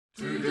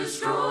to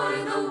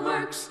destroy the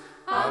works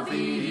of the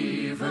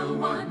evil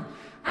one,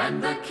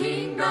 and the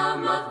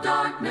kingdom of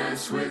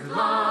darkness with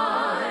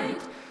light,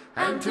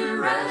 and to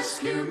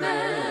rescue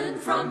men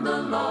from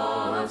the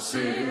law of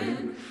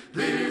sin.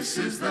 This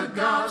is the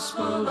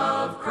gospel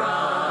of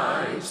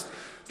Christ,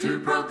 to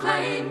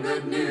proclaim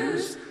good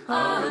news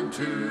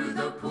unto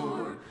the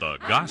poor. The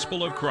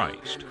gospel of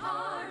Christ,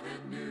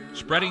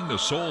 spreading the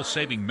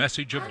soul-saving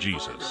message of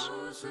Jesus.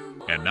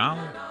 And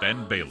now,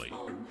 Ben Bailey.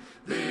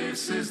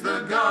 This is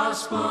the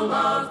gospel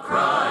of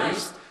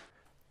Christ.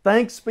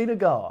 Thanks be to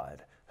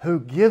God, who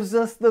gives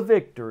us the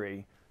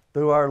victory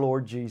through our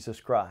Lord Jesus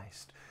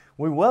Christ.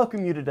 We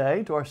welcome you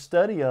today to our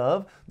study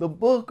of the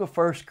book of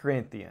 1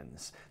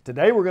 Corinthians.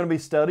 Today we're going to be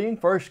studying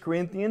 1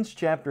 Corinthians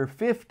chapter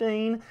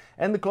 15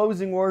 and the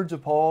closing words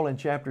of Paul in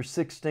chapter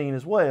 16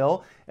 as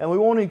well. And we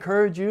want to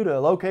encourage you to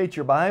locate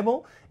your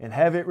Bible and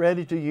have it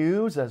ready to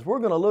use as we're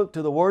going to look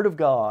to the Word of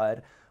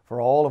God for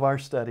all of our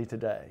study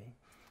today.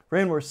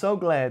 Friend, we're so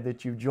glad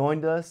that you've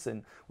joined us,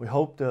 and we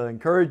hope to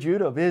encourage you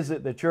to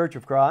visit the Church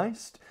of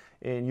Christ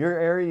in your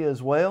area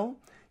as well.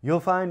 You'll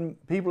find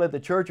people at the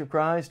Church of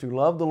Christ who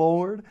love the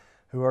Lord,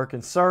 who are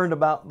concerned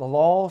about the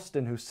lost,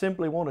 and who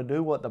simply want to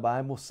do what the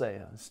Bible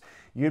says.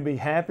 They'd be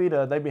happy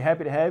to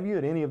have you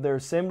at any of their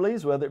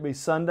assemblies, whether it be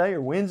Sunday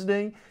or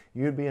Wednesday.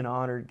 You'd be an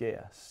honored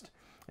guest.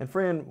 And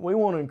friend, we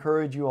want to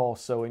encourage you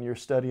also in your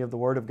study of the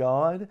Word of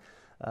God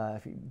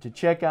to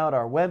check out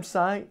our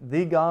website,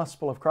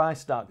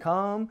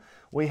 thegospelofchrist.com.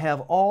 We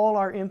have all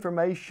our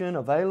information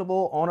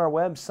available on our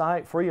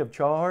website free of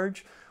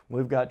charge.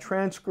 We've got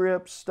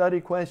transcripts,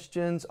 study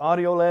questions,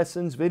 audio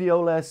lessons,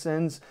 video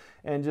lessons,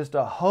 and just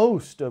a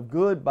host of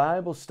good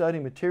Bible study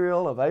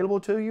material available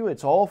to you.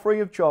 It's all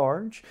free of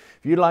charge.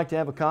 If you'd like to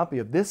have a copy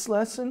of this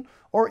lesson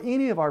or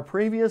any of our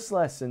previous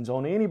lessons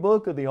on any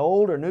book of the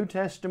Old or New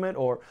Testament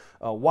or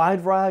a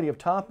wide variety of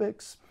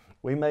topics,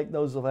 we make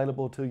those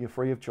available to you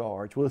free of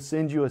charge. We'll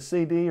send you a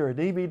CD or a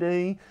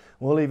DVD.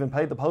 We'll even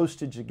pay the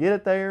postage to get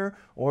it there,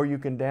 or you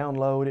can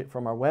download it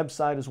from our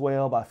website as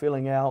well by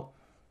filling out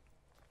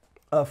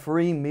a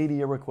free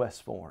media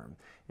request form.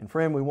 And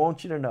friend, we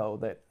want you to know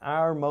that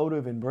our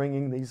motive in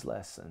bringing these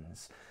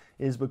lessons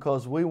is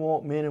because we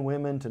want men and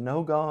women to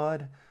know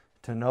God,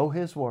 to know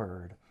His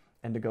Word,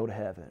 and to go to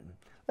heaven.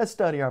 Let's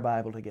study our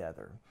Bible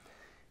together.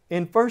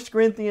 In 1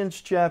 Corinthians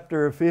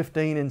chapter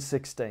 15 and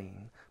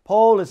 16,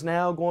 Paul is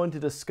now going to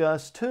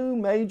discuss two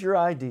major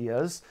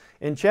ideas.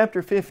 In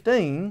chapter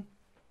 15,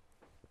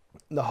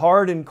 the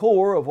heart and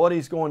core of what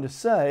he's going to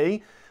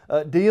say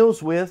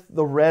deals with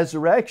the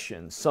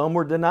resurrection. Some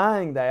were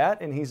denying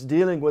that, and he's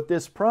dealing with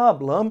this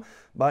problem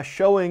by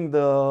showing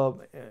the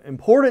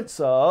importance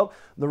of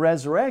the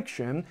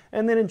resurrection.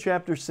 And then in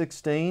chapter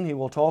 16, he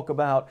will talk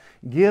about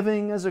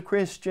giving as a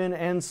Christian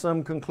and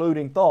some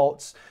concluding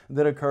thoughts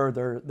that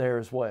occur there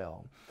as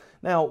well.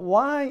 Now,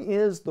 why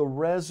is the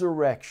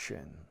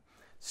resurrection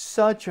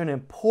such an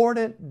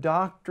important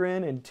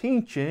doctrine and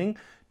teaching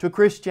to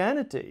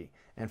Christianity?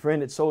 And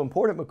friend, it's so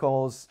important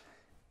because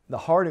the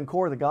heart and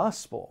core of the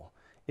gospel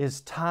is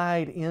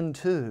tied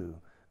into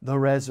the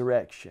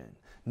resurrection.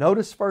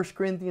 Notice 1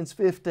 Corinthians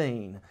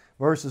 15,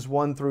 verses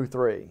 1 through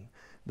 3.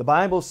 The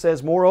Bible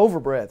says, "Moreover,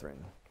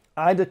 brethren,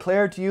 I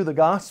declare to you the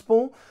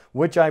gospel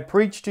which I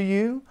preached to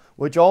you,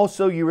 which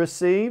also you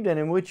received, and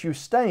in which you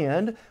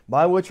stand,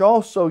 by which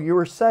also you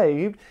are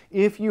saved,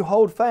 if you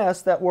hold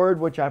fast that word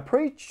which I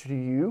preached to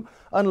you,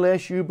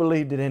 unless you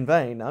believed it in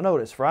vain." Now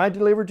notice, "For I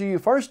delivered to you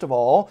first of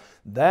all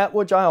that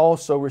which I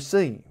also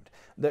received,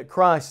 that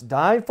Christ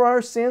died for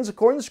our sins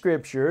according to the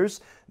Scriptures,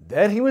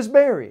 that He was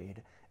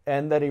buried,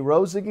 and that He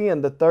rose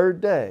again the third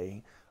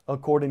day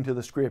according to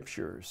the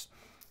Scriptures."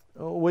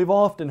 We've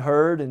often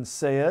heard and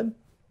said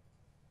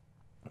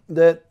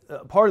that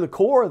part of the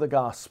core of the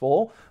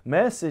gospel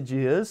message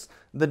is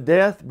the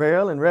death,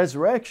 burial, and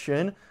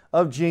resurrection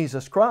of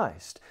Jesus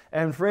Christ.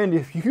 And friend,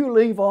 if you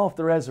leave off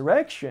the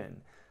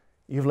resurrection,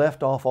 you've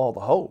left off all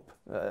the hope.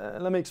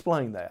 Let me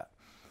explain that.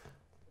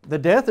 The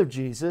death of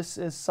Jesus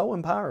is so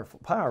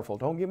powerful,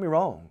 don't get me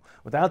wrong.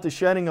 Without the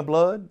shedding of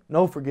blood,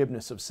 no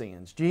forgiveness of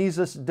sins.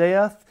 Jesus'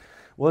 death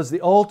was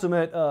the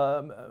ultimate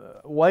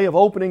way of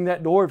opening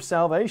that door of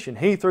salvation.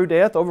 He, through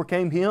death,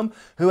 overcame him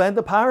who had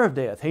the power of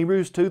death.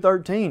 Hebrews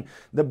 2:13.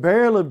 The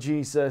burial of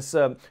Jesus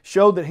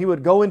showed that He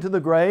would go into the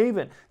grave,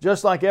 and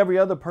just like every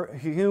other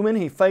human,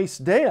 He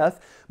faced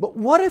death. But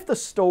what if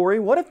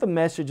the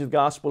message of the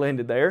gospel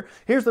ended there?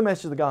 Here's the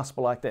message of the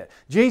gospel like that.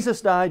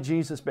 Jesus died,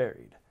 Jesus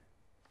buried.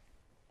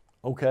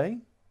 Okay,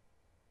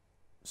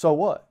 so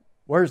what?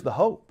 Where's the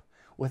hope?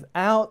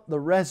 Without the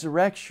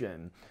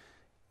resurrection,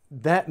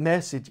 that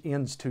message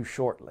ends too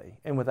shortly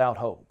and without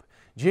hope.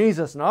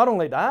 Jesus not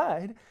only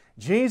died,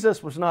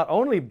 Jesus was not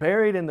only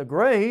buried in the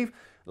grave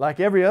like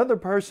every other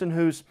person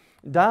who's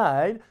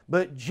died,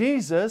 but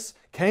Jesus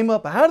came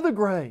up out of the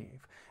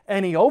grave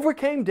and He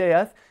overcame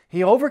death,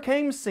 He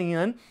overcame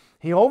sin,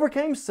 He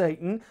overcame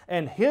Satan,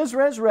 and His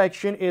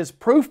resurrection is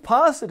proof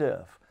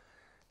positive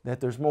that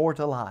there's more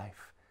to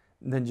life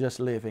than just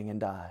living and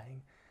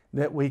dying,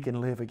 that we can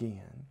live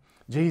again.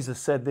 Jesus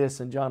said this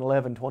in John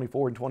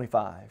 11:24 and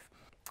 25.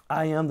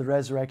 I am the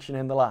resurrection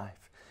and the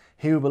life.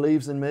 He who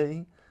believes in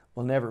me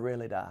will never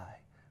really die.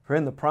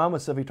 Friend, the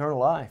promise of eternal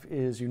life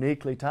is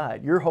uniquely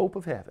tied. Your hope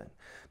of heaven,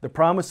 the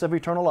promise of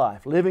eternal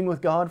life, living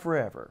with God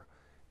forever.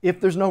 If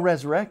there's no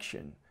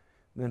resurrection,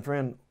 then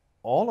friend,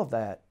 all of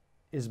that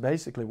is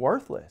basically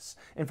worthless.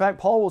 In fact,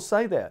 Paul will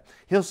say that.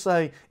 He'll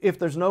say, if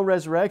there's no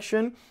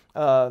resurrection,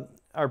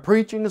 our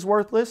preaching is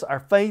worthless, our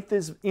faith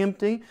is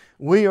empty,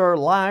 we are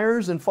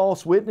liars and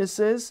false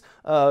witnesses,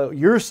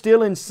 you're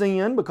still in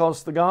sin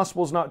because the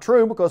gospel's not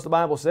true, because the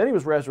Bible said He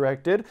was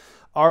resurrected.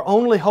 Our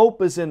only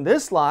hope is in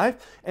this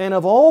life, and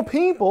of all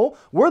people,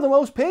 we're the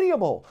most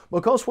pitiable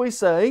because we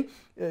say,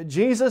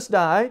 Jesus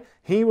died,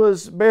 He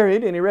was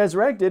buried, and He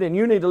resurrected, and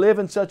you need to live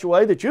in such a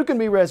way that you can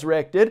be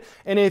resurrected,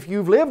 and if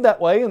you've lived that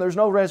way and there's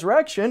no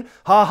resurrection,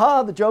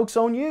 the joke's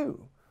on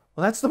you.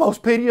 Well, that's the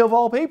most pity of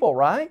all people,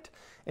 right?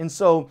 And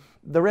so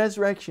the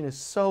resurrection is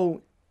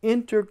so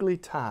integrally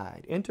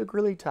tied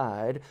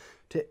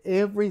to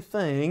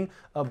everything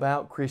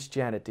about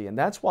Christianity. And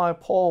that's why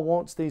Paul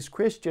wants these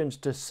Christians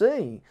to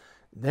see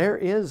there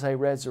is a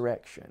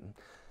resurrection.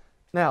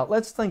 Now,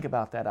 let's think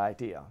about that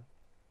idea.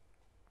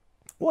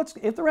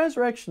 If the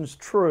resurrection is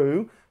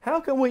true,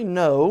 how can we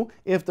know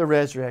if the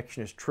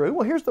resurrection is true?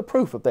 Well, here's the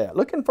proof of that.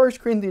 Look in 1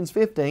 Corinthians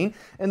 15,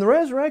 and the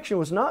resurrection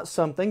was not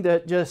something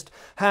that just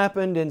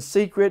happened in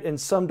secret in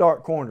some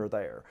dark corner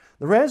there.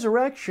 The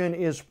resurrection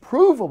is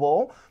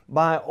provable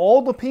by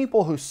all the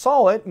people who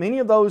saw it, many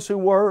of those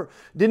who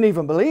didn't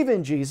even believe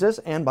in Jesus,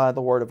 and by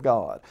the Word of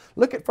God.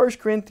 Look at 1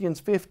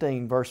 Corinthians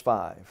 15, verse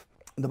 5.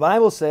 The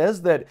Bible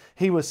says that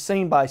He was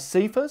seen by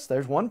Cephas,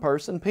 there's one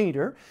person,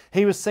 Peter.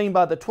 He was seen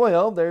by the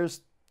 12,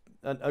 there's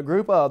a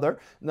group other.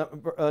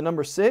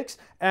 Number 6,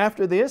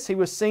 after this He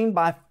was seen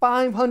by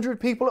 500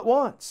 people at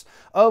once,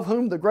 of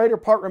whom the greater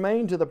part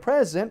remain to the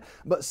present,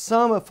 but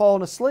some have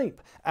fallen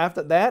asleep.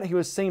 After that He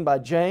was seen by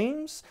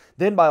James,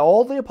 then by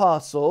all the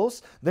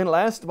apostles, then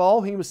last of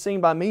all He was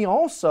seen by me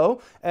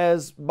also,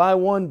 as by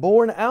one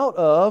born out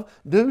of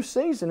due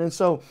season. And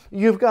so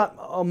you've got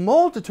a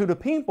multitude of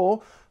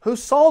people who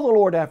saw the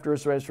Lord after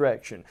His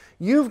resurrection.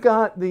 You've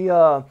got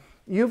the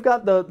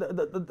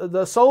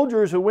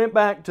soldiers who went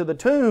back to the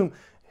tomb.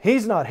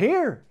 He's not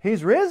here.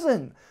 He's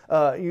risen.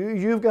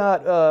 You've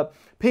got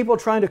people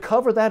trying to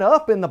cover that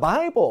up in the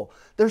Bible.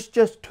 There's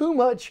just too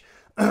much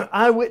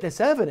eyewitness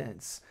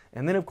evidence.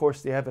 And then, of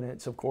course, the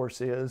evidence,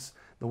 is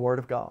the Word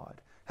of God.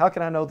 How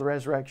can I know the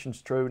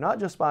resurrection's true? Not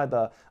just by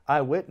the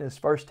eyewitness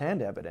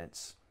first-hand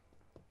evidence.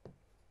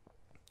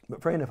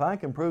 But friend, if I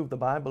can prove the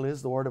Bible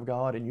is the Word of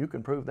God, and you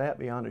can prove that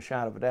beyond a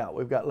shadow of a doubt.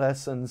 We've got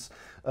lessons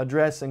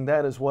addressing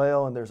that as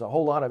well, and there's a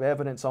whole lot of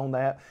evidence on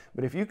that.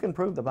 But if you can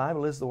prove the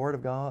Bible is the Word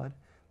of God,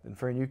 then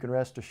friend, you can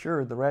rest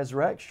assured the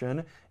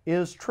resurrection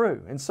is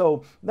true. And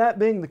so, that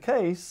being the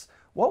case,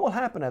 what will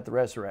happen at the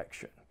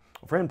resurrection?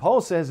 Well, friend,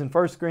 Paul says in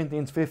 1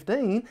 Corinthians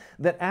 15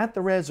 that at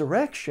the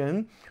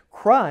resurrection,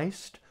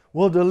 Christ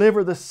will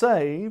deliver the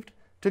saved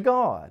to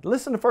God.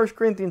 Listen to 1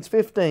 Corinthians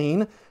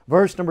 15,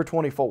 verse number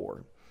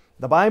 24.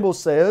 The Bible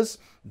says,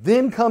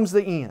 then comes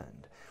the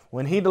end,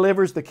 when He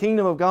delivers the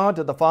kingdom of God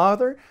to the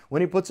Father,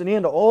 when He puts an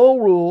end to all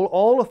rule,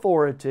 all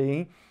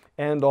authority,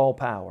 and all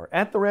power.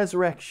 At the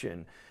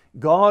resurrection,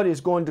 God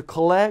is going to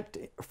collect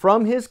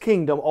from His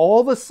kingdom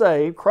all the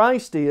saved,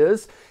 Christ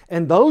is,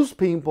 and those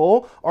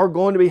people are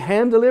going to be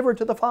hand-delivered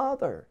to the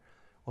Father.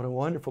 What a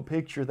wonderful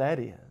picture that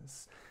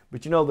is.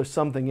 But there's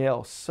something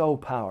else so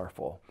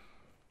powerful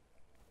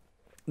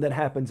that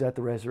happens at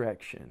the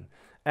resurrection.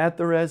 At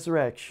the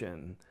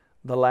resurrection,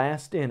 the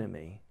last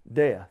enemy,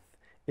 death,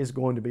 is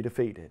going to be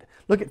defeated.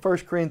 Look at 1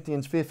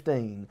 Corinthians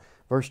 15,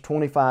 verse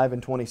 25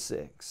 and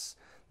 26.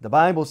 The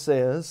Bible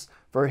says,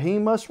 for He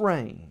must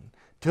reign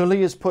till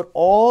He has put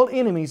all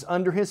enemies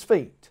under His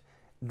feet.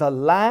 The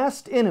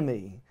last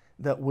enemy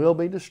that will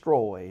be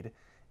destroyed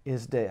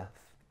is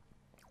death.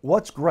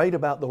 What's great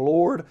about the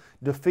Lord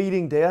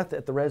defeating death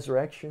at the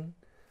resurrection?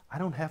 I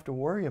don't have to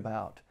worry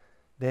about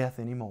death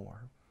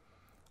anymore.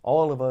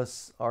 All of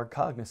us are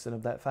cognizant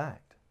of that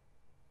fact.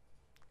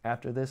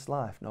 After this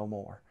life, no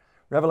more.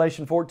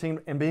 Revelation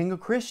 14, and being a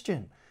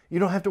Christian, you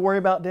don't have to worry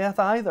about death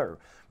either.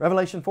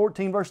 Revelation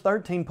 14, verse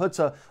 13 puts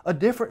a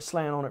different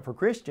slant on it for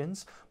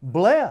Christians.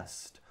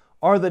 Blessed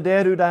are the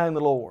dead who die in the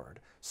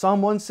Lord.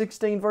 Psalm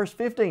 116, verse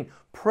 15,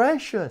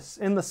 precious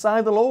in the sight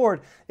of the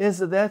Lord is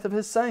the death of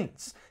His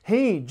saints.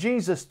 He,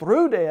 Jesus,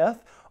 through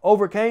death,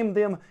 overcame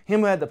him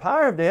who had the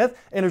power of death,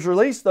 and has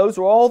released those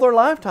who all their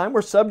lifetime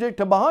were subject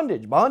to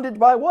bondage. Bondage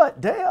by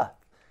what? Death.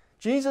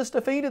 Jesus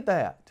defeated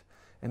that.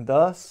 And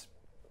thus,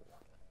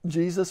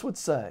 Jesus would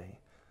say,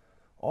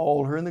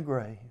 all who are in the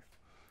grave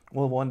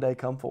will one day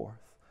come forth.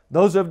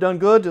 Those who have done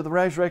good to the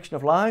resurrection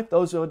of life,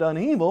 those who have done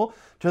evil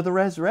to the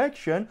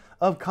resurrection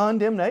of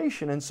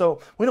condemnation. And so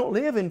we don't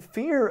live in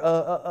fear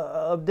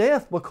of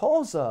death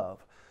because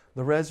of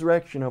the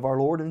resurrection of our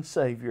Lord and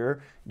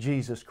Savior,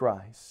 Jesus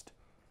Christ.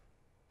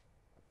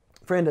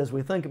 Friend, as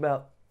we think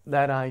about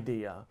that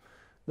idea,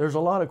 there's a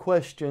lot of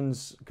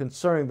questions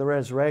concerning the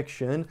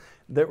resurrection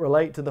that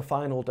relate to the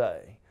final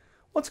day.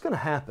 What's going to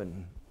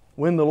happen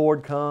when the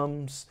Lord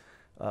comes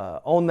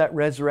on that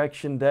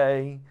resurrection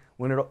day,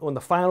 when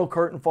the final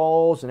curtain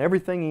falls and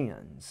everything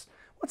ends?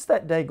 What's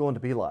that day going to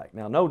be like?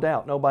 Now, no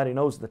doubt, nobody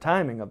knows the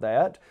timing of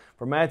that.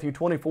 From Matthew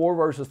 24,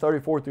 verses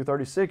 34 through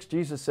 36,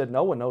 Jesus said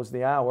no one knows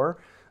the hour.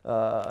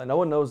 No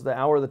one knows the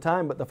hour or the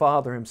time but the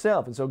Father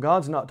Himself. And so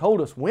God's not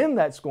told us when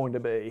that's going to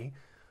be,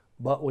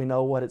 but we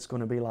know what it's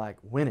going to be like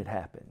when it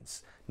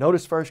happens.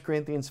 Notice 1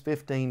 Corinthians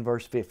 15,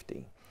 verse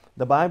 50.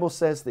 The Bible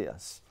says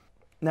this,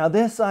 "Now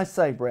this I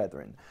say,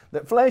 brethren,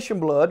 that flesh and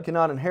blood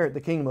cannot inherit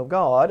the kingdom of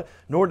God,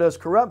 nor does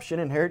corruption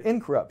inherit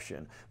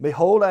incorruption.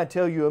 Behold, I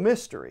tell you a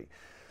mystery.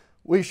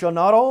 We shall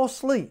not all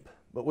sleep,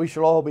 but we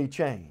shall all be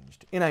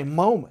changed. In a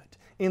moment,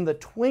 in the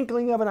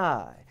twinkling of an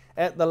eye,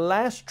 at the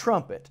last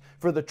trumpet,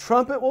 for the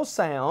trumpet will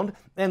sound,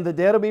 and the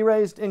dead will be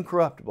raised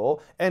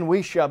incorruptible, and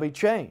we shall be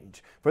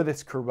changed. For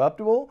this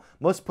corruptible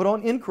must put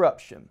on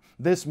incorruption,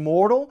 this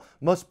mortal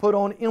must put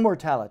on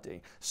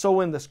immortality. So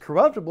when this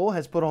corruptible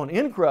has put on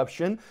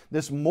incorruption,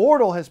 this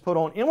mortal has put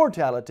on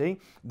immortality,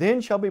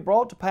 then shall be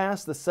brought to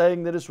pass the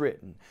saying that is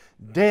written,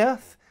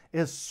 Death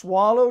is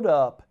swallowed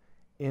up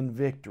in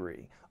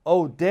victory.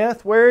 O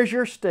death, where is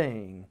your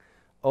sting?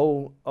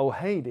 O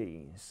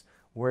Hades,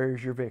 where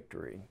is your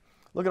victory?"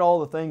 Look at all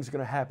the things that are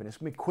going to happen. It's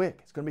going to be quick.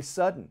 It's going to be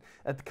sudden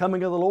at the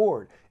coming of the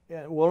Lord.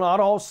 We'll not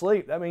all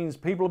sleep. That means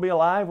people will be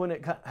alive when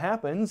it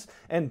happens,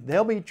 and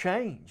they'll be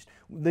changed.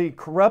 The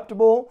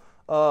corruptible,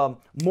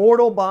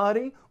 mortal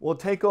body will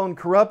take on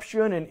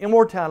corruption and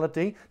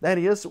immortality. That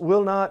is,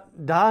 will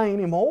not die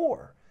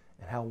anymore.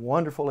 And how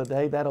wonderful a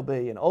day that'll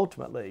be. And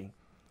ultimately,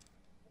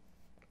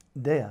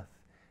 death,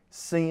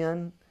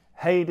 sin,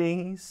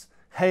 Hades,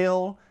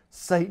 hell,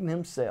 Satan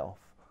himself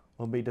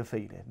will be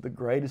defeated. The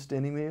greatest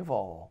enemy of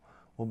all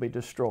will be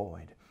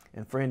destroyed.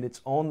 And friend,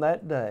 it's on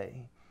that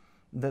day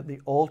that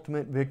the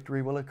ultimate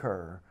victory will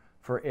occur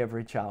for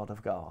every child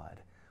of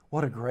God.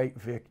 What a great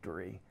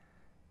victory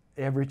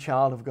every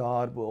child of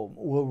God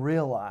will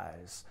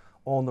realize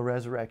on the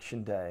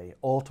resurrection day,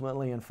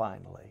 ultimately and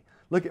finally.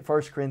 Look at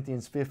 1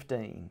 Corinthians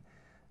 15.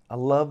 I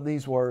love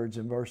these words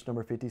in verse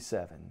number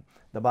 57.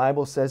 The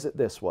Bible says it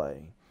this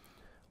way,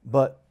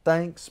 "But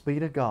thanks be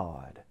to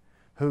God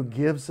who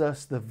gives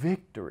us the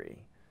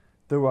victory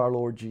through our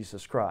Lord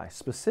Jesus Christ."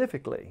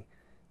 Specifically,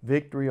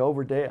 victory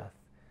over death,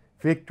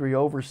 victory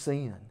over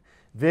sin,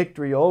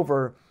 victory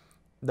over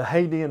the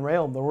Hadean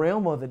realm, the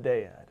realm of the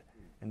dead,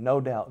 and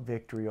no doubt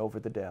victory over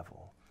the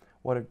devil.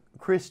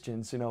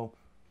 Christians,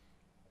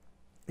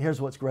 here's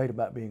what's great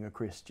about being a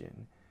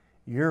Christian.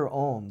 You're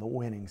on the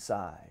winning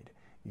side.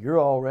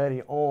 You're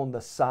already on the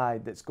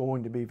side that's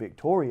going to be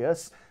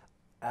victorious.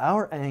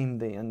 Our aim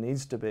then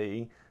needs to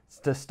be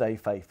to stay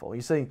faithful.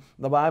 You see,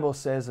 the Bible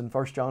says in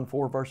 1 John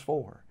 4, verse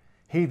 4,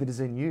 "He that is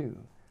in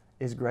you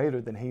is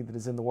greater than he that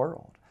is in the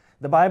world."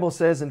 The Bible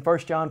says in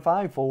 1 John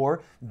 5,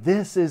 4,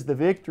 "This is the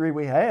victory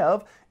we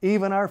have,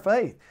 even our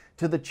faith."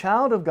 To the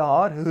child of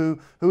God who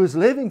is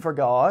living for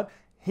God,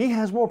 he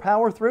has more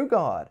power through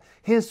God.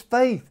 His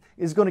faith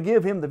is going to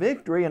give him the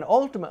victory, and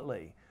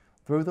ultimately,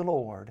 through the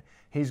Lord,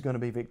 he's going to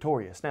be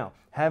victorious. Now,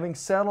 having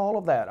said all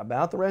of that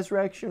about the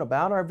resurrection,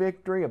 about our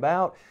victory,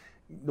 about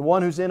the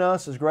one who's in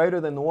us is greater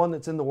than the one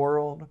that's in the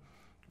world,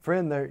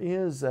 friend, there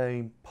is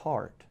a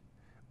part.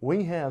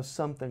 We have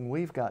something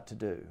we've got to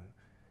do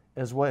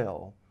as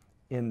well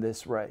in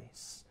this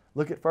race.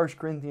 Look at 1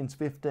 Corinthians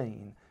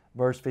 15,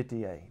 verse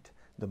 58.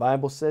 The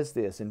Bible says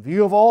this, in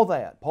view of all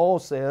that, Paul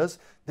says,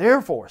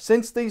 "Therefore,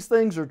 since these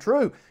things are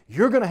true,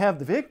 you're going to have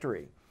the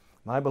victory.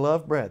 My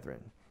beloved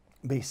brethren,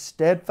 be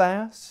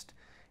steadfast,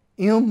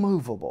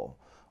 immovable,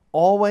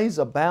 always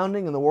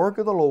abounding in the work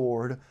of the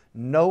Lord,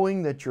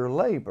 knowing that your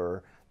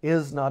labor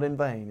is not in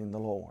vain in the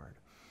Lord."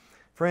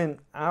 Friend,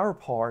 our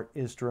part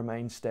is to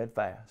remain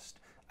steadfast.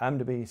 I'm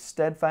to be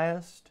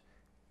steadfast.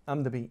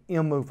 I'm to be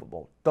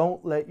immovable.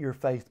 Don't let your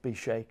faith be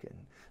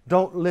shaken.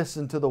 Don't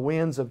listen to the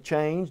winds of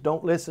change.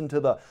 Don't listen to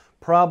the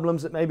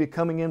problems that may be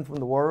coming in from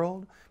the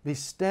world. Be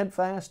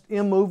steadfast,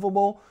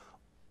 immovable.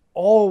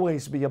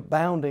 Always be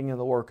abounding in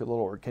the work of the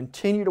Lord.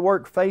 Continue to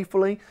work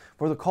faithfully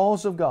for the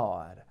cause of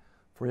God.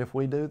 For if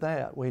we do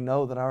that, we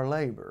know that our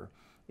labor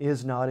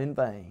is not in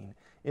vain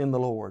in the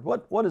Lord.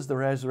 What does the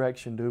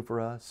resurrection do for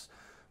us?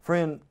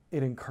 Friend,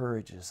 it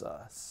encourages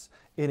us.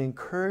 It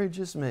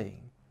encourages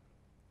me.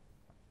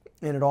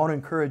 And it ought to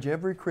encourage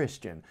every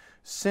Christian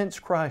since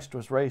Christ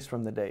was raised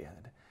from the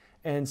dead.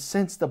 And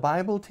since the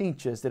Bible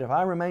teaches that if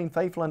I remain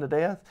faithful unto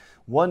death,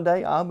 one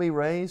day I'll be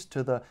raised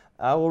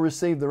I will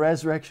receive the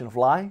resurrection of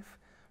life.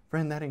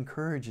 Friend, that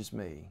encourages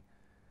me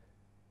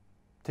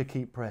to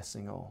keep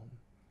pressing on.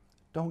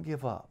 Don't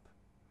give up.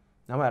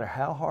 No matter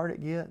how hard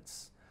it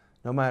gets,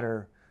 no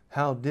matter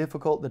how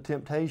difficult the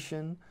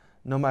temptation,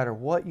 no matter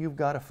what you've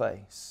got to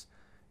face,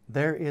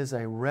 there is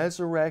a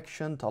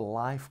resurrection to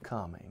life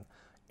coming.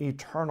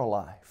 Eternal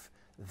life.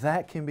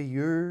 That can be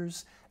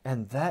yours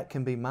and that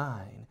can be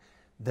mine.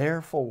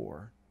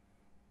 Therefore,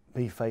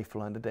 be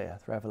faithful unto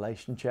death.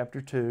 Revelation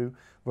chapter 2,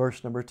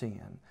 verse number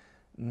 10.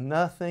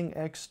 Nothing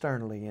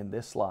externally in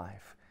this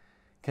life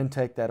can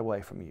take that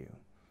away from you.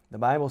 The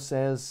Bible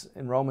says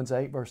in Romans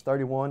 8 verse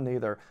 31,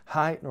 neither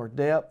height nor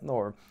depth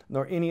nor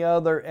any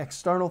other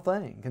external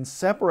thing can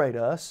separate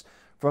us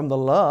from the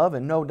love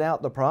and no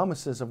doubt the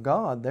promises of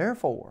God.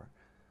 Therefore,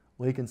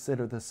 we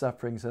consider the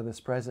sufferings of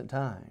this present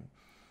time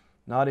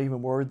not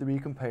even worthy to be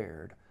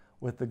compared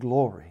with the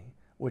glory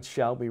which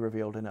shall be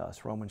revealed in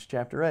us. Romans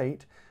chapter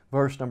 8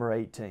 verse number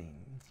 18.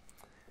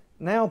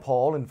 Now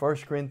Paul in 1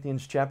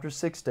 Corinthians chapter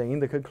 16,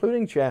 the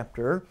concluding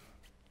chapter,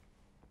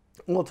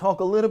 we'll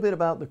talk a little bit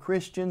about the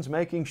Christians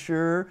making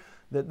sure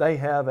that they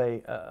have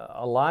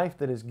a life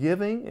that is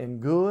giving and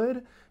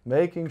good,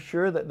 making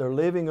sure that they're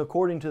living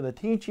according to the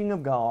teaching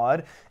of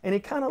God, and he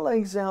kind of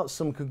lays out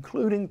some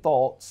concluding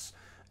thoughts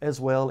as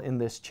well in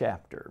this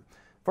chapter.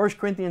 1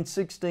 Corinthians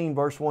 16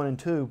 verse 1 and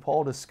 2,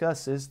 Paul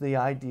discusses the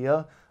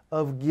idea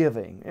of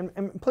giving.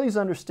 And please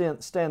understand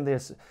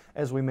this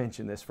as we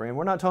mention this, friend.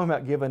 We're not talking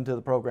about giving to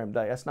the program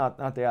today. That's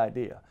not the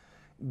idea.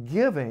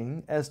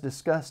 Giving, as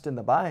discussed in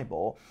the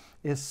Bible,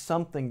 is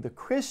something the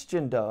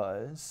Christian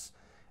does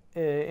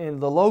in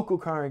the local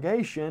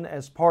congregation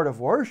as part of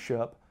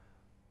worship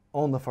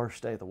on the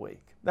first day of the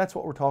week. That's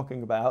what we're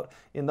talking about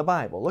in the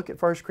Bible. Look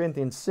at 1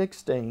 Corinthians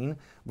 16,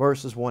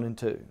 verses 1 and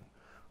 2.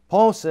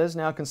 Paul says,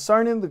 "Now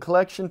concerning the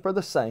collection for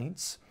the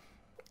saints,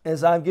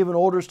 as I've given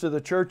orders to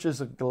the churches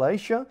of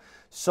Galatia,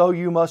 so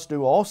you must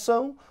do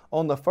also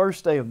on the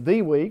first day of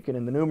the week." And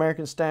in the New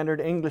American Standard,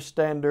 English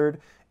Standard,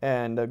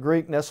 and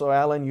Greek Nestle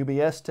Allen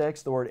UBS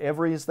text, the word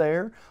every is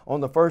there. "On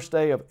the first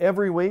day of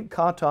every week,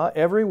 kata,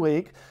 every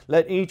week,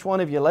 let each one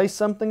of you lay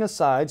something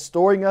aside,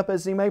 storing up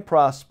as he may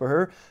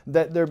prosper,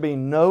 that there be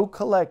no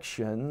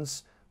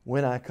collections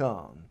when I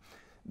come."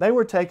 They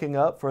were taking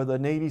up for the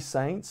needy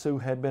saints who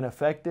had been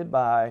affected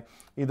by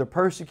either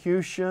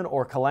persecution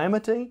or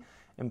calamity.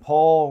 And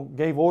Paul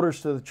gave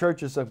orders to the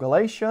churches of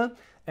Galatia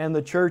and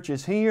the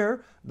churches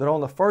here that on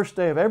the first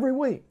day of every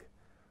week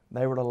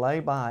they were to lay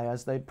by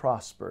as they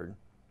prospered,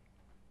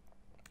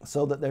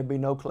 so that there'd be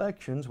no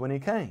collections when he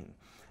came.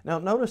 Now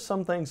notice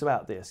some things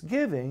about this.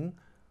 Giving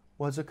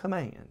was a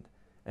command.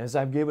 As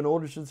I've given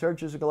orders to the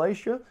churches of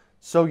Galatia,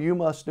 so you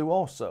must do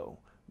also.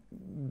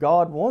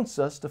 God wants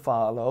us to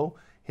follow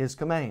His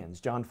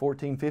commands. John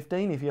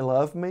 14:15, "If you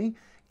love me,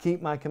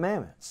 keep my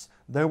commandments."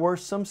 There were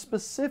some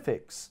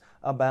specifics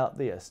about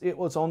this. It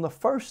was on the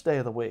first day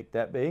of the week,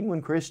 that being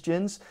when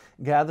Christians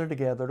gather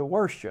together to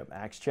worship.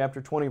 Acts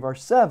chapter 20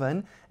 verse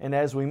 7, and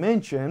as we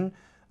mentioned,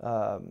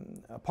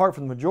 apart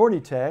from the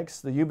majority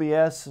text, the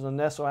UBS and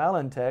Nestle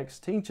Allen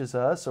text teaches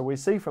us, or we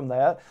see from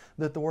that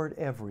the word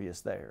every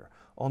is there,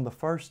 on the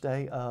first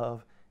day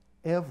of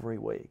every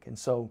week. And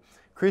so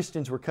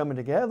Christians were coming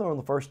together on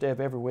the first day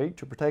of every week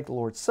to partake the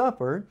Lord's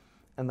Supper,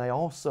 and they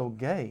also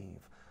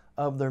gave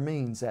of their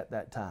means at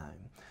that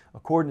time.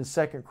 According to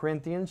 2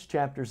 Corinthians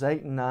chapters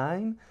 8 and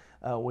 9,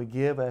 we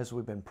give as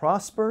we've been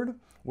prospered.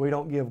 We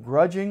don't give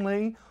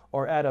grudgingly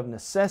or out of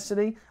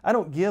necessity. I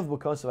don't give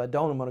because if I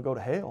don't, I'm going to go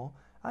to hell.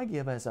 I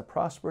give as I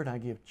prosper, and I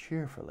give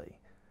cheerfully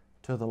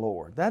to the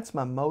Lord. That's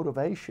my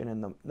motivation,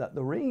 and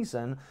the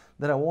reason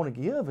that I want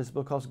to give is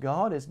because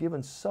God has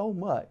given so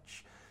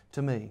much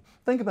to me.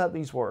 Think about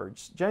these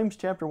words. James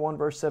chapter 1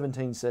 verse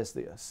 17 says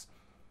this,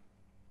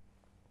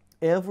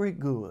 "Every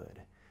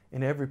good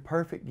and every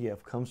perfect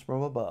gift comes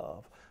from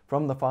above,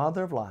 from the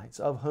Father of lights,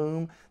 of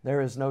whom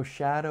there is no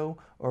shadow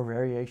or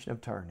variation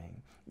of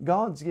turning."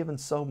 God's given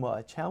so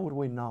much. How would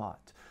we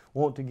not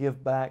want to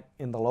give back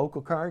in the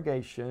local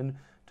congregation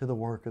to the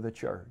work of the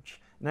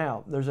church?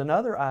 Now, there's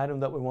another item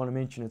that we want to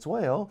mention as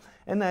well,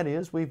 and that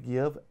is we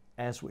give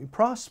as we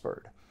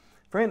prospered.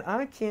 Friend,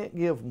 I can't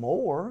give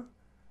more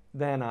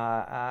than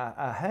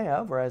I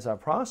have, or as I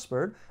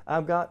prospered.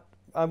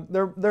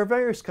 There are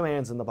various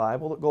commands in the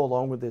Bible that go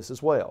along with this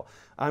as well.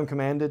 I'm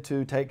commanded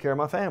to take care of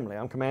my family.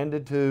 I'm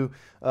commanded to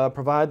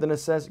provide the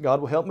necessities. God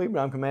will help me, but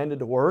I'm commanded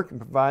to work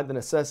and provide the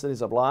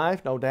necessities of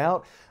life. No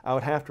doubt I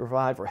would have to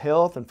provide for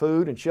health and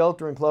food and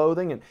shelter and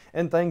clothing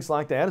and things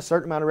like that. A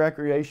certain amount of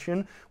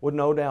recreation would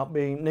no doubt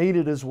be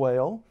needed as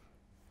well.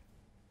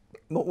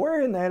 But where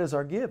in that is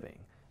our giving?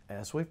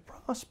 As we've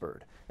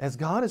prospered. As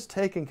God has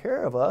taken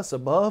care of us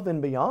above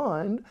and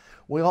beyond,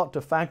 we ought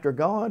to factor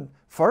God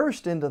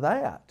first into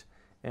that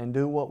and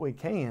do what we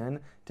can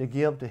to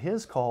give to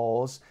His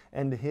cause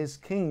and to His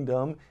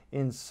kingdom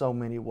in so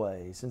many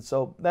ways. And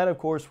so that, of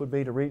course, would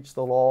be to reach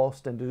the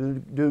lost and to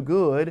do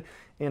good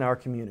in our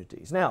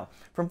communities. Now,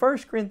 from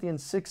 1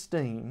 Corinthians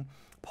 16,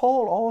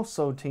 Paul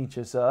also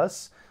teaches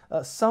us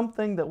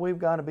something that we've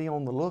got to be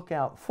on the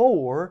lookout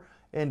for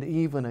and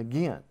even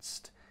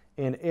against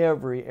in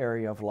every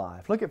area of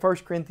life. Look at 1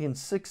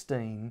 Corinthians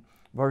 16,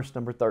 verse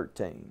number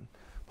 13.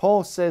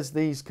 Paul says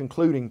these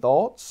concluding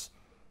thoughts.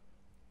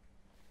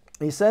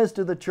 He says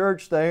to the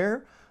church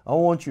there, I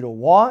want you to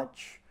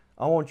watch.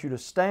 I want you to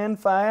stand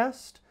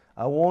fast.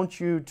 I want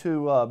you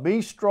to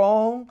be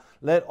strong.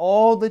 Let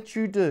all that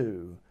you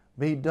do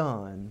be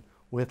done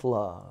with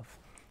love.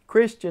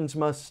 Christians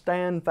must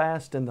stand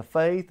fast in the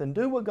faith and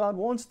do what God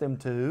wants them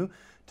to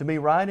be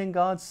right in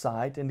God's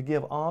sight and to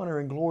give honor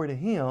and glory to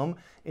Him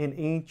in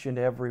each and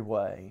every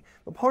way.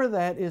 But part of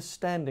that is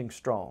standing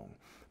strong.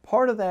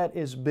 Part of that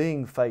is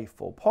being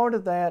faithful. Part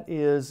of that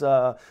is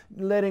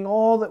letting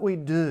all that we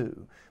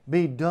do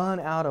be done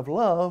out of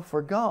love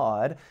for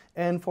God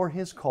and for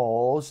His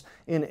cause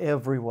in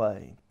every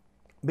way.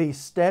 Be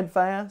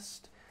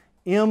steadfast,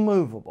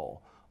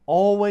 immovable,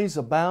 always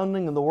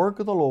abounding in the work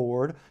of the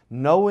Lord,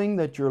 knowing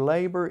that your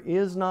labor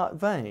is not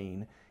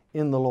vain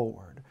in the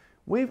Lord.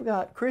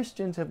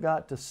 Christians have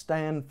got to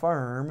stand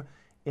firm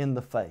in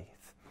the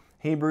faith.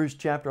 Hebrews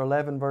chapter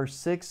 11 verse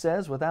 6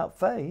 says, without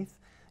faith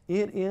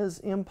it is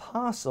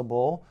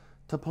impossible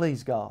to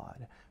please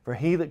God. For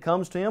he that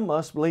comes to Him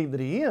must believe that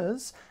He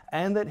is,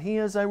 and that He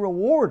is a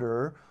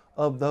rewarder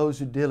of those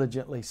who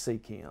diligently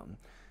seek Him.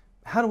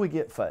 How do we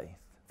get faith?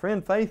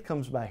 Friend, faith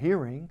comes by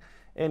hearing,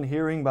 and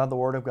hearing by the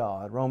Word of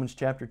God. Romans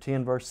chapter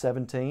 10 verse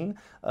 17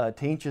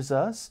 teaches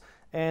us,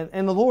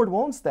 and the Lord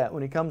wants that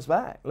when He comes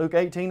back. Luke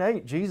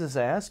 18:8, Jesus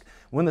asked,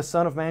 when the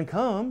Son of Man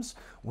comes,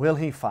 will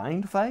He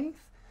find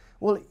faith?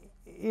 Well,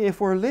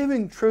 if we're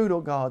living true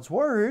to God's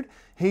Word,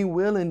 He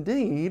will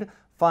indeed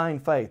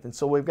find faith. And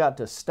so we've got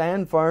to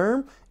stand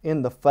firm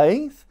in the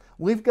faith.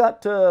 We've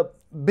got to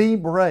be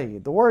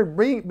brave. The word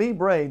be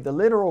brave, the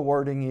literal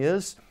wording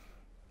is,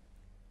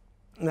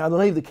 and I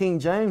believe the King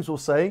James will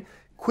say,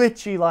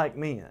 quit ye like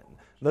men.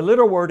 The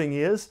literal wording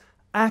is,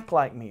 act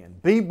like men.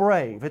 Be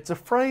brave. It's a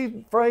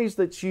phrase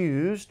that's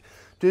used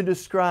to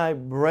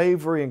describe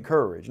bravery and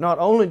courage. Not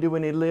only do we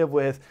need to live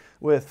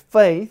with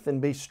faith and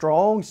be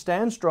strong,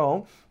 stand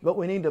strong, but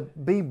we need to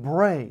be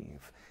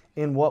brave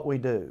in what we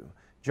do.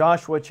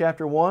 Joshua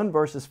chapter 1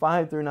 verses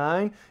 5 through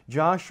 9,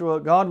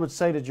 God would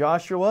say to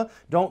Joshua,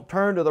 don't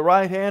turn to the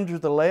right hand or to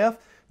the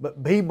left,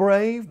 but be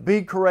brave,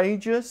 be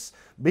courageous,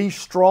 be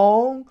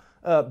strong,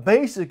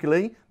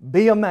 basically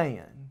be a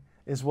man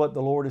is what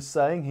the Lord is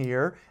saying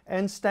here,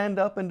 and stand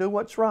up and do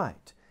what's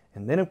right.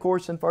 And then of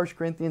course in 1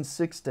 Corinthians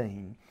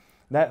 16,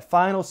 that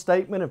final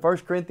statement in 1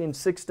 Corinthians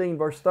 16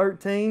 verse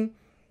 13,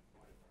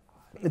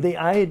 the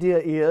idea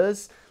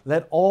is,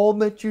 let all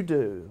that you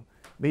do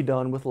be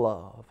done with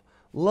love.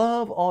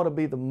 Love ought to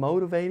be the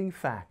motivating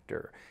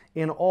factor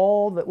in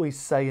all that we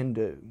say and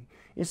do.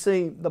 You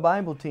see, the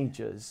Bible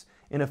teaches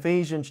in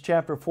Ephesians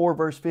chapter 4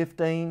 verse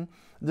 15,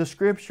 the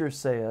Scripture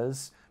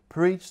says,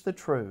 preach the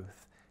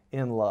truth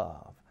in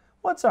love.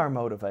 What's our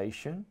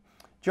motivation?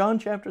 John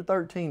chapter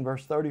 13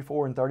 verse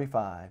 34 and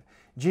 35,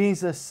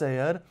 Jesus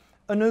said,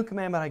 a new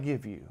commandment I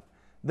give you,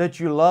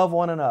 that you love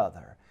one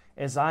another,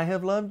 as I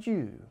have loved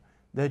you,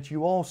 that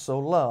you also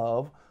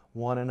love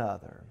one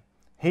another.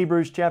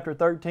 Hebrews chapter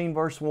 13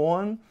 verse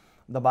 1,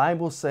 the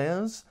Bible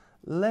says,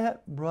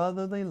 let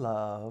brotherly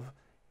love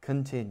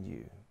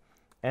continue.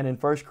 And in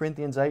 1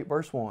 Corinthians 8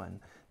 verse 1,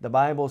 the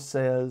Bible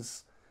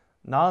says,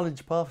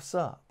 knowledge puffs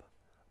up,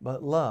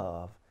 but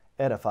love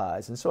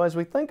edifies. And so as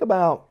we think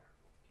about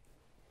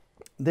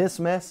this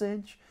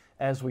message,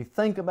 as we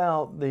think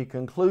about the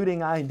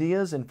concluding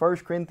ideas in 1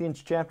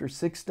 Corinthians chapter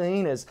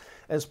 16,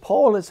 as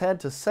Paul has had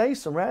to say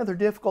some rather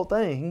difficult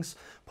things,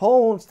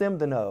 Paul wants them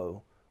to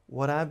know,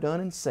 what I've done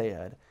and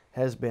said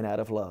has been out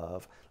of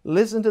love.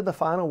 Listen to the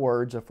final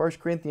words of 1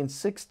 Corinthians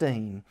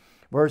 16,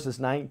 verses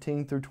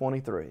 19 through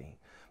 23.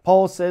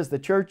 Paul says, the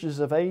churches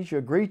of Asia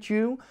greet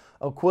you.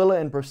 Aquila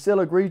and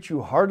Priscilla greet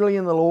you heartily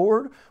in the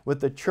Lord, with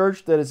the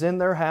church that is in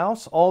their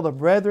house. All the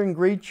brethren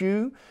greet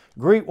you.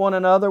 Greet one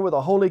another with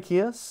a holy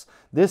kiss.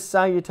 This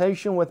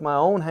salutation with my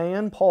own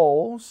hand,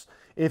 Paul's.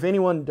 If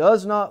anyone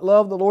does not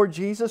love the Lord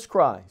Jesus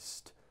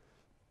Christ,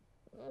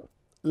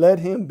 let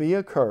him be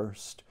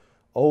accursed.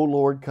 O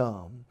Lord,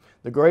 come.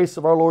 The grace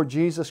of our Lord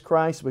Jesus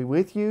Christ be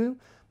with you.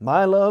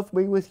 My love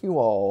be with you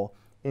all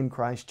in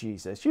Christ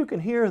Jesus. You can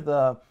hear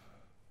the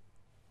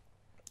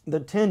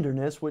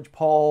tenderness which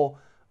Paul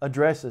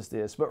addresses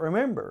this. But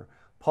remember,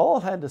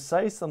 Paul had to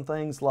say some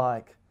things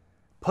like,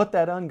 put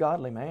that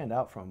ungodly man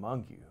out from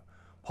among you.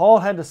 Paul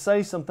had to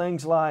say some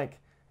things like,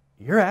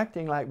 you're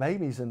acting like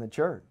babies in the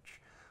church.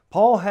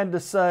 Paul had to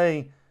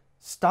say,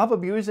 stop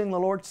abusing the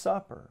Lord's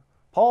Supper.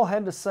 Paul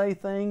had to say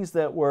things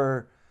that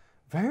were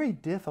very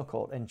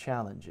difficult and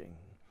challenging.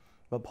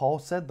 But Paul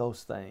said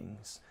those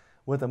things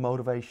with a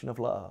motivation of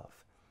love.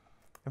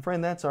 And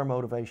friend, that's our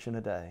motivation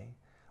today.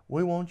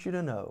 We want you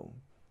to know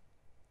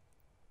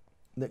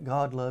that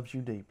God loves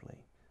you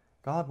deeply.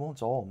 God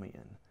wants all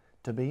men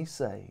to be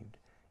saved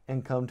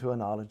and come to a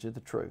knowledge of the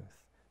truth.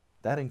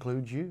 That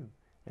includes you,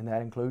 and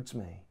that includes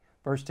me.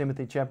 1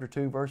 Timothy chapter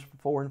 2, verse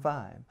 4 and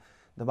 5.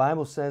 The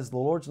Bible says, the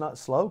Lord's not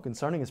slow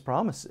concerning His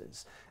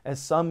promises,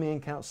 as some men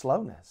count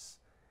slowness,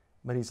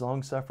 but He's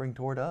long-suffering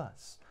toward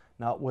us,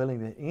 not willing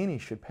that any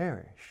should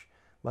perish,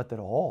 but that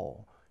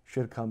all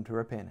should come to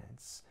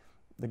repentance.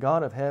 The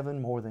God of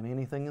heaven, more than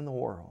anything in the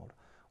world,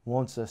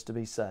 wants us to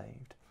be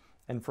saved.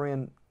 And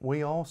friend,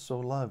 we also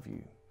love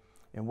you,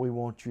 and we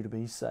want you to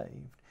be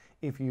saved.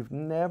 If you've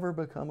never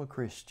become a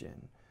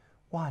Christian,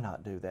 why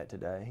not do that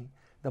today?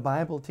 The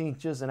Bible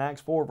teaches in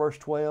Acts 4 verse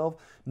 12,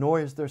 nor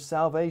is there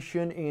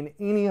salvation in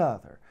any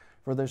other,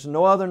 for there's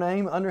no other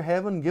name under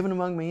heaven given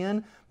among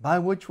men by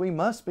which we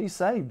must be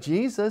saved.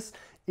 Jesus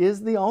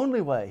is the only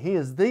way. He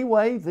is the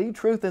way, the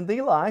truth, and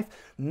the life.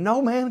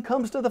 No man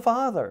comes to the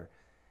Father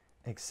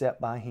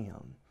except by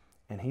Him.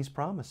 And He's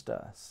promised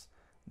us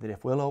that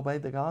if we'll obey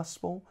the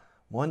gospel,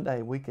 one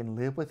day we can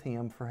live with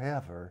Him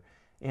forever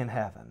in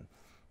heaven.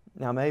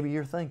 Now maybe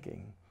you're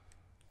thinking,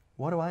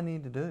 what do I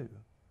need to do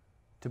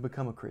to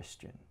become a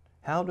Christian?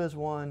 How does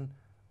one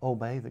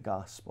obey the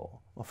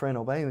gospel? Well, friend,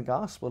 obeying the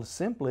gospel is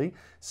simply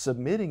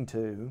submitting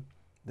to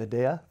the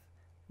death,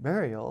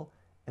 burial,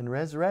 and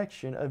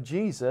resurrection of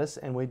Jesus,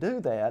 and we do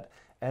that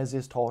as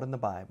is taught in the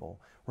Bible.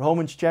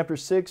 Romans chapter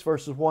 6,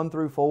 verses 1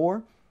 through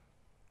 4.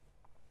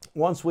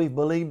 Once we've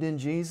believed in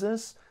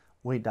Jesus,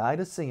 we die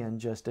to sin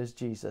just as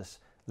Jesus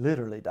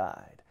literally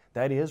died.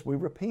 That is, we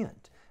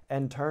repent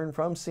and turn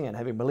from sin.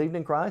 Having believed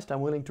in Christ,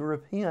 I'm willing to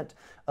repent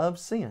of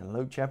sin.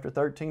 Luke chapter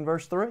 13,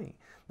 verse 3.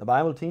 The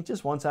Bible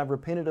teaches, once I've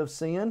repented of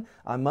sin,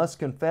 I must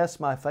confess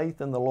my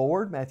faith in the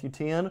Lord. Matthew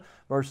 10,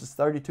 verses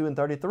 32 and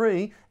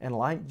 33. And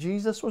like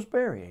Jesus was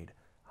buried,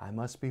 I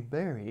must be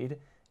buried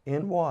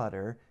in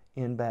water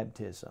in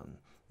baptism.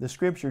 The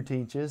Scripture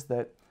teaches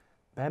that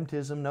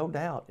baptism, no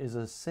doubt, is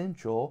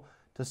essential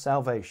to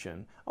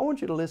salvation. I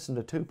want you to listen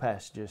to two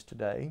passages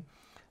today.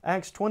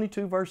 Acts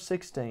 22, verse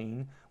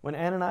 16, when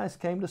Ananias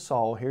came to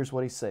Saul, here's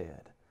what he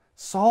said.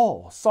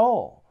 Saul,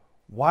 Saul,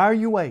 why are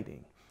you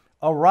waiting?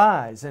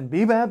 Arise and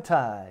be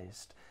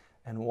baptized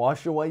and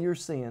wash away your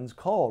sins,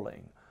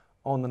 calling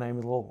on the name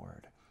of the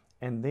Lord.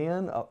 And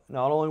then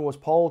not only was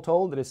Paul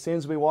told that his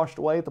sins would be washed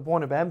away at the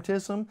point of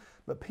baptism,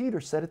 but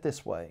Peter said it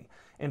this way.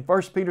 In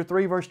 1 Peter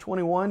 3, verse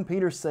 21,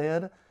 Peter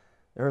said,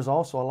 there is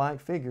also a like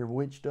figure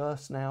which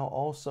does now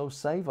also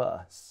save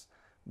us,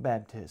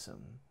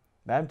 baptism.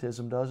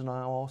 Baptism does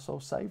now also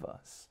save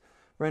us.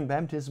 Friend,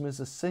 baptism is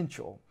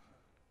essential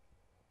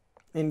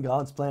in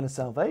God's plan of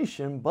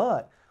salvation,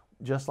 but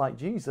just like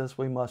Jesus,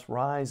 we must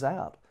rise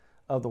out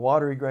of the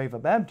watery grave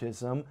of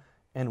baptism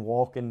and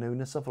walk in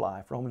newness of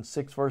life. Romans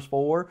 6, verse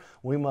 4,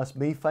 we must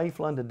be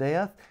faithful unto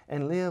death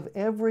and live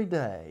every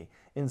day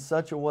in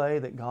such a way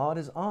that God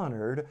is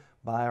honored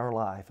by our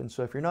life. And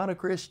so if you're not a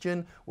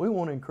Christian, we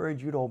want to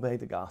encourage you to obey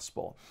the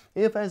gospel.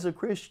 If as a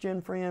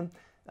Christian, friend,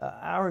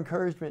 our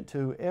encouragement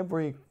to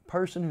every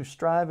person who's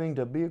striving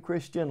to be a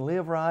Christian,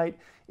 live right,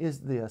 is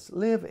this.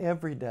 Live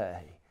every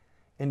day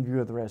in view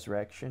of the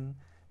resurrection.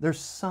 There's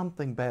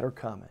something better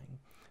coming.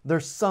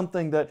 There's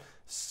something that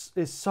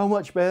is so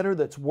much better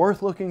that's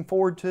worth looking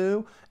forward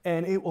to,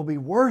 and it will be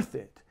worth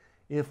it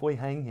if we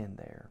hang in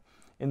there.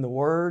 In the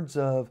words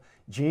of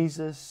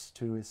Jesus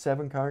to His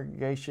 7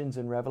 congregations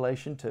in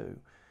Revelation 2,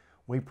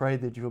 we pray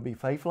that you will be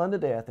faithful unto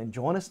death, and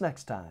join us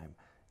next time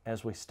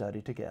as we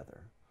study together.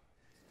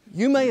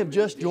 You may have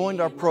just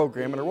joined our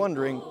program and are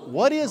wondering,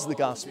 what is the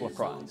Gospel of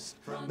Christ?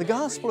 The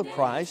Gospel of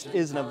Christ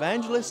is an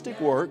evangelistic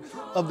work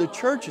of the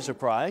churches of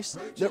Christ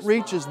that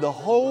reaches the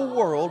whole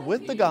world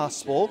with the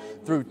gospel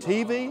through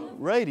TV,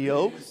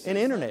 radio, and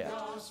internet.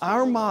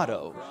 Our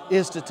motto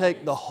is to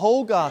take the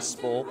whole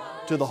gospel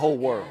to the whole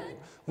world.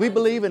 We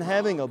believe in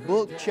having a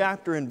book,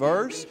 chapter, and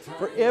verse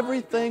for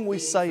everything we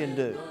say and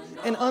do.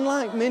 And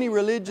unlike many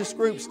religious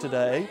groups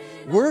today,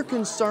 we're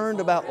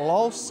concerned about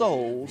lost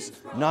souls,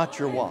 not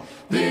your wallet.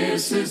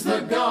 This is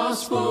the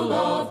gospel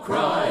of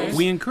Christ.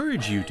 We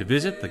encourage you to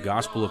visit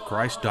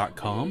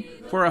thegospelofchrist.com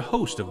for a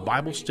host of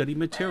Bible study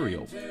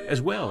material,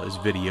 as well as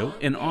video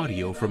and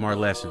audio from our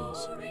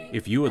lessons.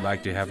 If you would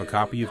like to have a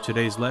copy of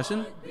today's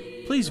lesson,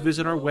 please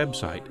visit our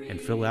website and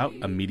fill out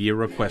a media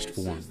request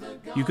form.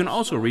 You can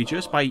also reach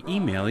us by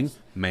emailing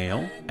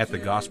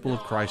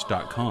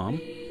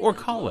mail@thegospelofchrist.com or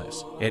call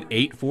us at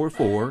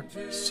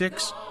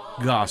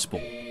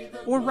 844-6-GOSPEL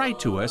or write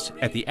to us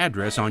at the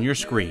address on your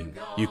screen.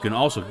 You can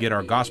also get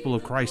our Gospel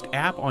of Christ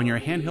app on your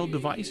handheld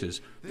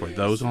devices for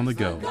those on the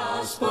go.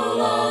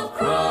 Gospel of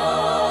Christ.